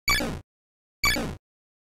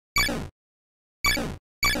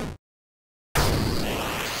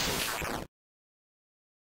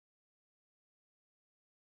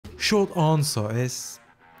Short answer is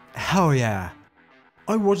hell yeah.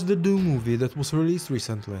 I watched the Doom movie that was released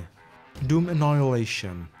recently. Doom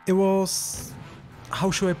Annihilation. It was...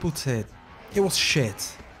 how should I put it? It was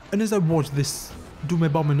shit. And as I watched this Doom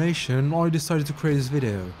abomination, I decided to create this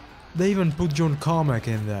video. They even put John Carmack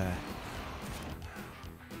in there.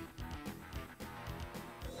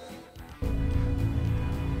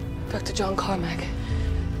 Dr. John Carmack,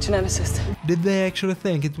 geneticist. Did they actually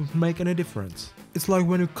think it would make any difference? It's like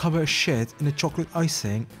when you cover a shit in a chocolate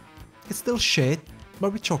icing. It's still shit,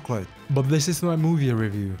 but with chocolate. But this is not a movie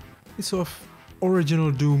review. It's of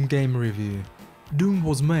original Doom game review. Doom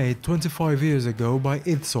was made 25 years ago by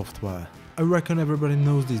id Software. I reckon everybody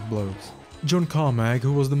knows these blokes. John Carmack,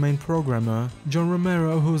 who was the main programmer, John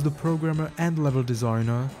Romero, who was the programmer and level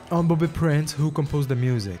designer, and Bobby Prince, who composed the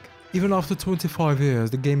music. Even after 25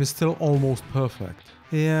 years, the game is still almost perfect.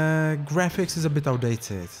 Yeah, graphics is a bit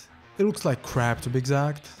outdated. It looks like crap to be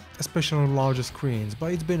exact, especially on larger screens,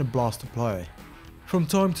 but it's been a blast to play. From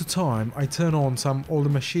time to time, I turn on some older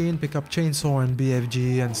machine, pick up chainsaw and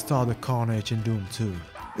BFG and start the carnage in Doom 2.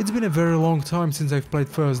 It's been a very long time since I've played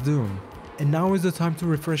first Doom, and now is the time to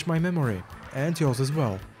refresh my memory, and yours as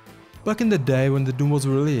well. Back in the day when the Doom was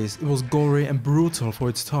released, it was gory and brutal for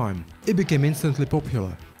its time. It became instantly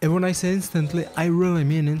popular. And when I say instantly, I really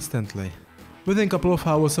mean instantly. Within a couple of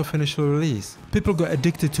hours of initial release, people got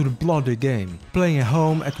addicted to the bloody game, playing at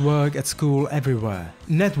home, at work, at school, everywhere.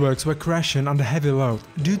 Networks were crashing under heavy load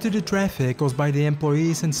due to the traffic caused by the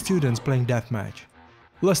employees and students playing deathmatch.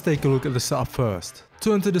 Let's take a look at the setup first.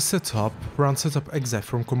 To enter the setup, run setup.exe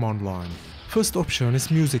from command line. First option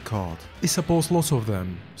is music card. It supports lots of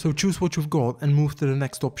them, so choose what you've got and move to the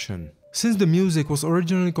next option. Since the music was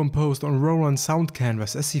originally composed on Roland Sound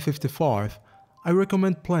Canvas SC55, I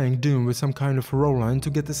recommend playing Doom with some kind of Roland to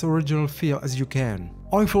get as original feel as you can.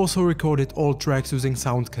 I've also recorded all tracks using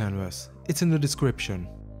Sound Canvas. It's in the description.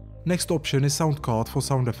 Next option is sound card for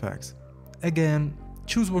sound effects. Again,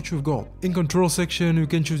 choose what you've got. In control section you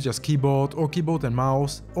can choose just keyboard or keyboard and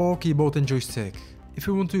mouse or keyboard and joystick. If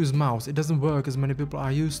you want to use mouse, it doesn't work as many people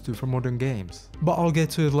are used to from modern games. But I'll get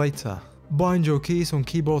to it later. Bind your keys on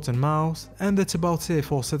keyboard and mouse, and that's about it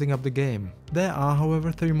for setting up the game. There are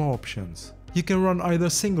however 3 more options. You can run either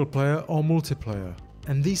single player or multiplayer,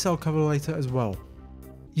 and these I'll cover later as well.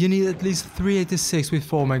 You need at least 386 with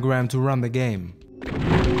 4 MB to run the game.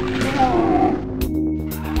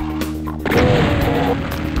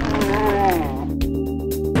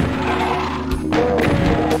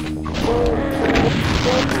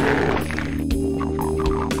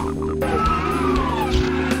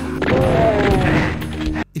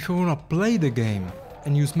 If you wanna play the game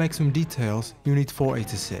and use maximum details, you need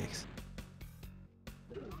 486.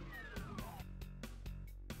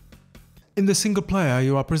 In the single player,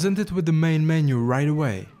 you are presented with the main menu right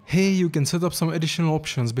away. Here you can set up some additional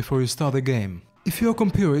options before you start the game. If your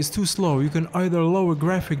computer is too slow, you can either lower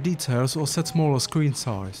graphic details or set smaller screen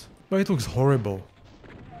size. But it looks horrible.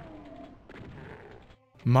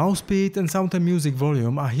 Mouse speed and sound and music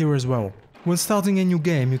volume are here as well. When starting a new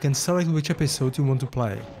game, you can select which episode you want to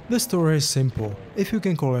play. The story is simple, if you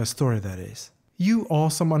can call it a story that is. You are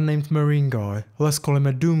some unnamed marine guy, let's call him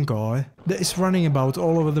a Doom guy, that is running about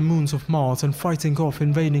all over the moons of Mars and fighting off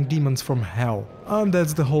invading demons from hell. And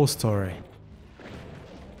that's the whole story.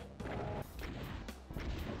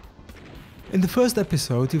 In the first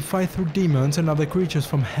episode, you fight through demons and other creatures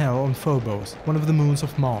from hell on Phobos, one of the moons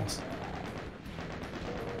of Mars.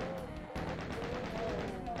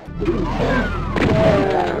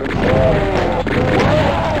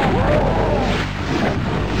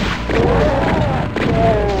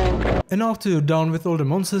 And after you're done with all the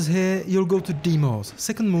monsters here, you'll go to Deimos,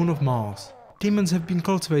 second moon of Mars. Demons have been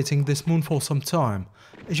cultivating this moon for some time,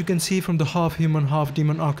 as you can see from the half-human,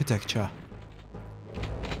 half-demon architecture.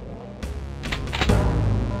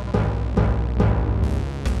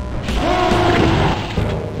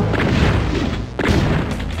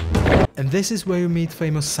 And this is where you meet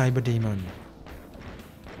famous Cyber Demon.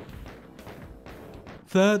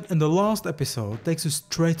 Third and the last episode takes you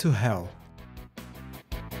straight to hell.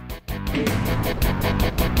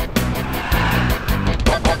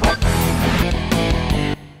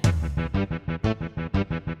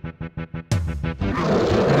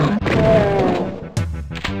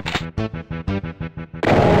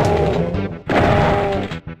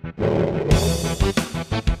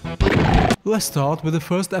 Let's start with the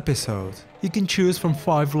first episode. You can choose from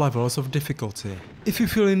 5 levels of difficulty. If you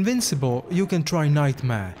feel invincible, you can try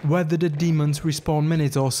Nightmare, where the dead demons respawn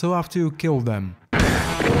minutes or so after you kill them.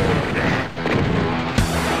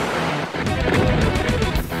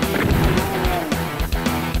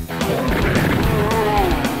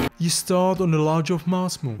 You start on the larger of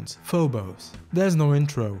Mars moons, Phobos. There's no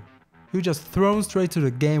intro. You're just thrown straight to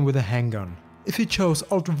the game with a handgun. If you chose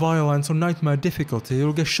Ultra Violence or Nightmare difficulty,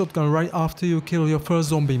 you'll get shotgun right after you kill your first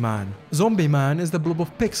zombie man. Zombie man is the blob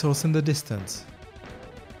of pixels in the distance.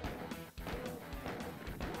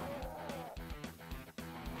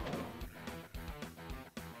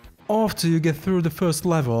 After you get through the first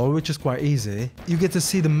level, which is quite easy, you get to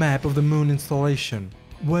see the map of the moon installation,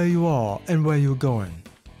 where you are and where you're going.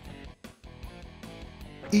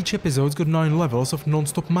 Each episode's got 9 levels of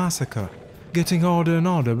non-stop massacre, getting harder and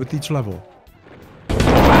harder with each level.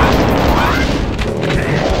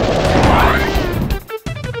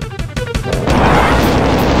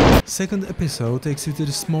 Second episode takes you to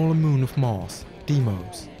the smaller moon of Mars,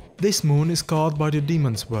 Deimos. This moon is guarded by the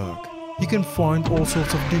demon's work. You can find all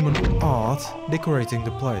sorts of demon art decorating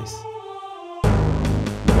the place.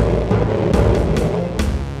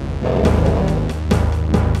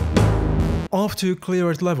 After you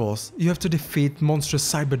clear 8 levels, you have to defeat monstrous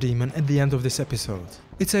cyber demon at the end of this episode.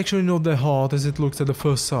 It's actually not that hard as it looks at the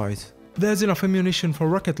first sight. There's enough ammunition for a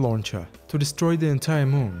rocket launcher to destroy the entire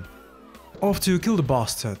moon. After you kill the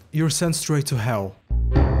bastard, you're sent straight to hell.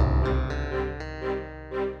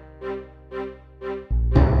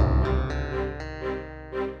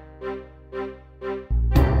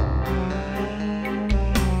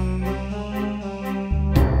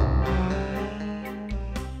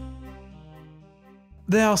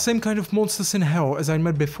 There are same kind of monsters in hell as I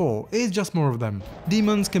met before, it's just more of them.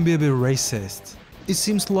 Demons can be a bit racist. It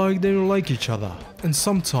seems like they don't like each other, and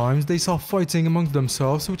sometimes they start fighting amongst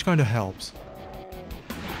themselves, which kinda helps.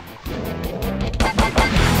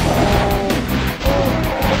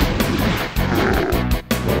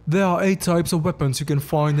 There are 8 types of weapons you can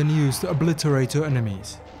find and use to obliterate your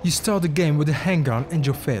enemies. You start the game with a handgun and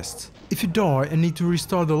your fist. If you die and need to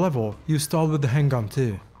restart the level, you start with the handgun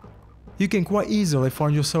too. You can quite easily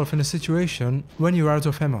find yourself in a situation when you're out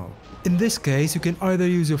of ammo. In this case, you can either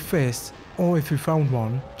use your fist or, if you found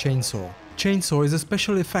one, chainsaw. Chainsaw is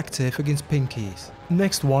especially effective against pinkies.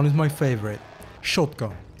 Next one is my favorite,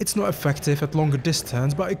 shotgun. It's not effective at longer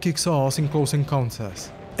distance, but it kicks ass in close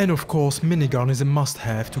encounters. And of course, minigun is a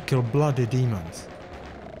must-have to kill bloody demons.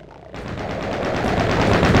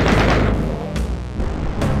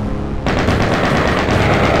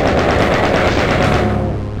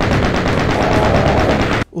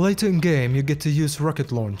 Later in game you get to use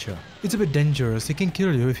rocket launcher. It's a bit dangerous, it can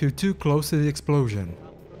kill you if you're too close to the explosion.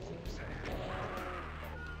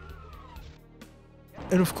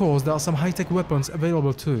 And of course there are some high-tech weapons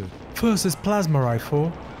available too. First is plasma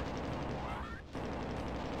rifle.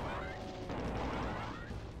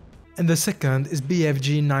 And the second is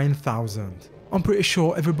BFG 9000. I'm pretty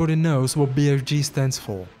sure everybody knows what BFG stands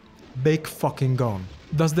for. Big fucking gun.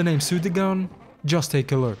 Does the name suit the gun? Just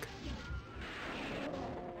take a look.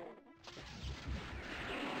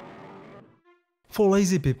 For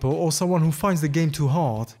lazy people or someone who finds the game too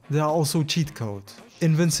hard, there are also cheat codes.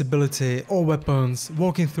 Invincibility, all weapons,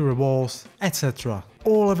 walking through the walls, etc.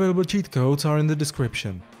 All available cheat codes are in the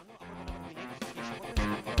description.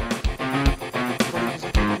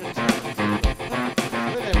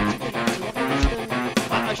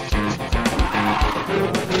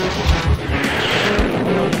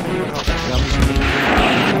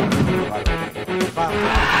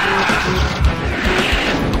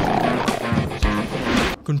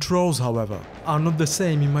 Controls, however, are not the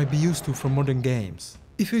same you might be used to from modern games.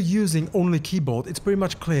 If you're using only keyboard, it's pretty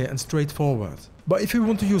much clear and straightforward. But if you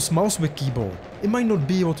want to use mouse with keyboard, it might not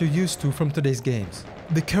be what you're used to from today's games.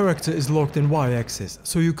 The character is locked in Y-axis,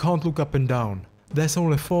 so you can't look up and down. There's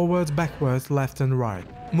only forwards, backwards, left and right.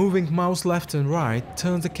 Moving mouse left and right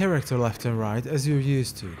turns the character left and right as you're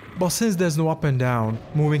used to. But since there's no up and down,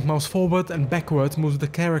 moving mouse forward and backwards moves the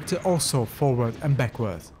character also forward and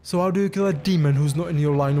backwards. So how do you kill a demon who's not in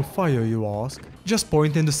your line of fire, you ask? Just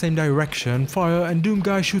point in the same direction, fire, and Doom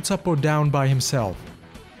guy shoots up or down by himself.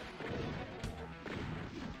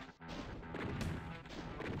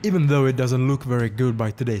 Even though it doesn't look very good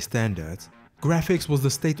by today's standards, graphics was the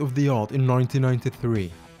state of the art in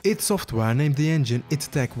 1993. id Software named the engine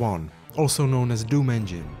IDTech-1, also known as DooM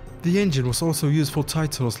engine. The engine was also used for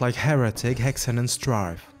titles like Heretic, Hexen and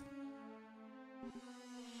Strive.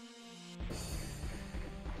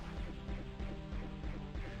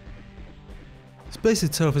 Space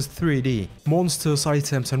itself is 3D, monsters,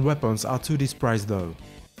 items and weapons are 2D sprites though.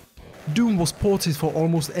 DooM was ported for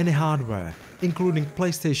almost any hardware, including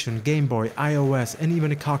PlayStation, Game Boy, iOS and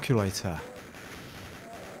even a calculator.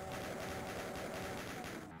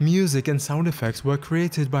 Music and sound effects were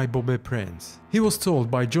created by Bobby Prince. He was told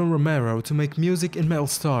by John Romero to make music in metal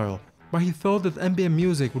style. but he thought that ambient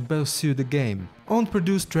music would better suit the game, and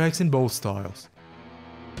produced tracks in both styles.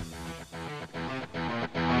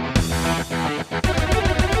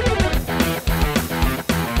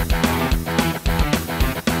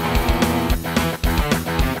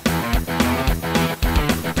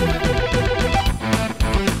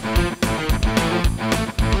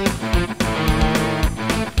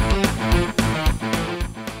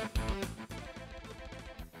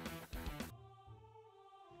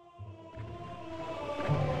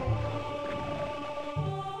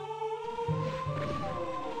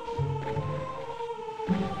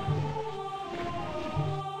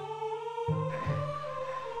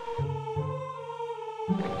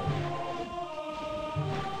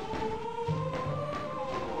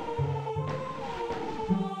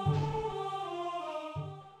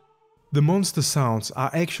 The monster sounds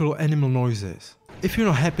are actual animal noises. If you're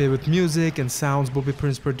not happy with music and sounds Bobby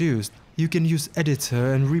Prince produced, you can use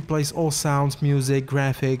editor and replace all sounds, music,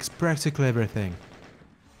 graphics, practically everything.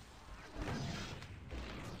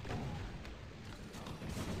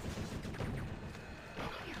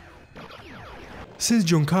 Since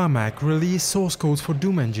John Carmack released source codes for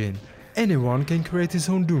Doom engine, anyone can create his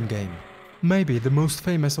own Doom game. Maybe the most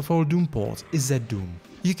famous of all Doom ports is ZDoom.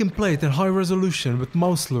 You can play it in high resolution with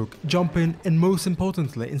mouse look, jumping and most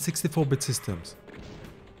importantly in 64-bit systems.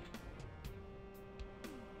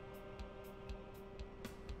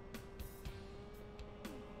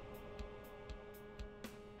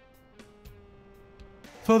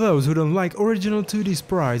 For those who don't like original 2D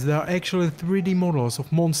sprites, there are actually 3D models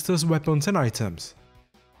of monsters, weapons and items.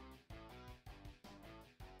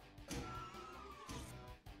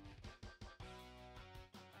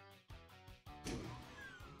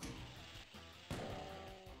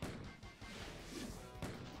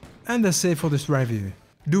 And that's it for this review.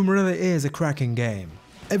 Doom really is a cracking game.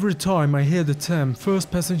 Every time I hear the term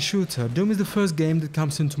first-person shooter, Doom is the first game that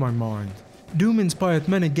comes into my mind. Doom inspired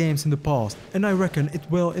many games in the past, and I reckon it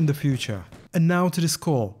will in the future. And now to the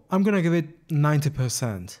score, I'm gonna give it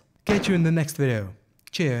 90%. Catch you in the next video.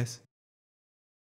 Cheers!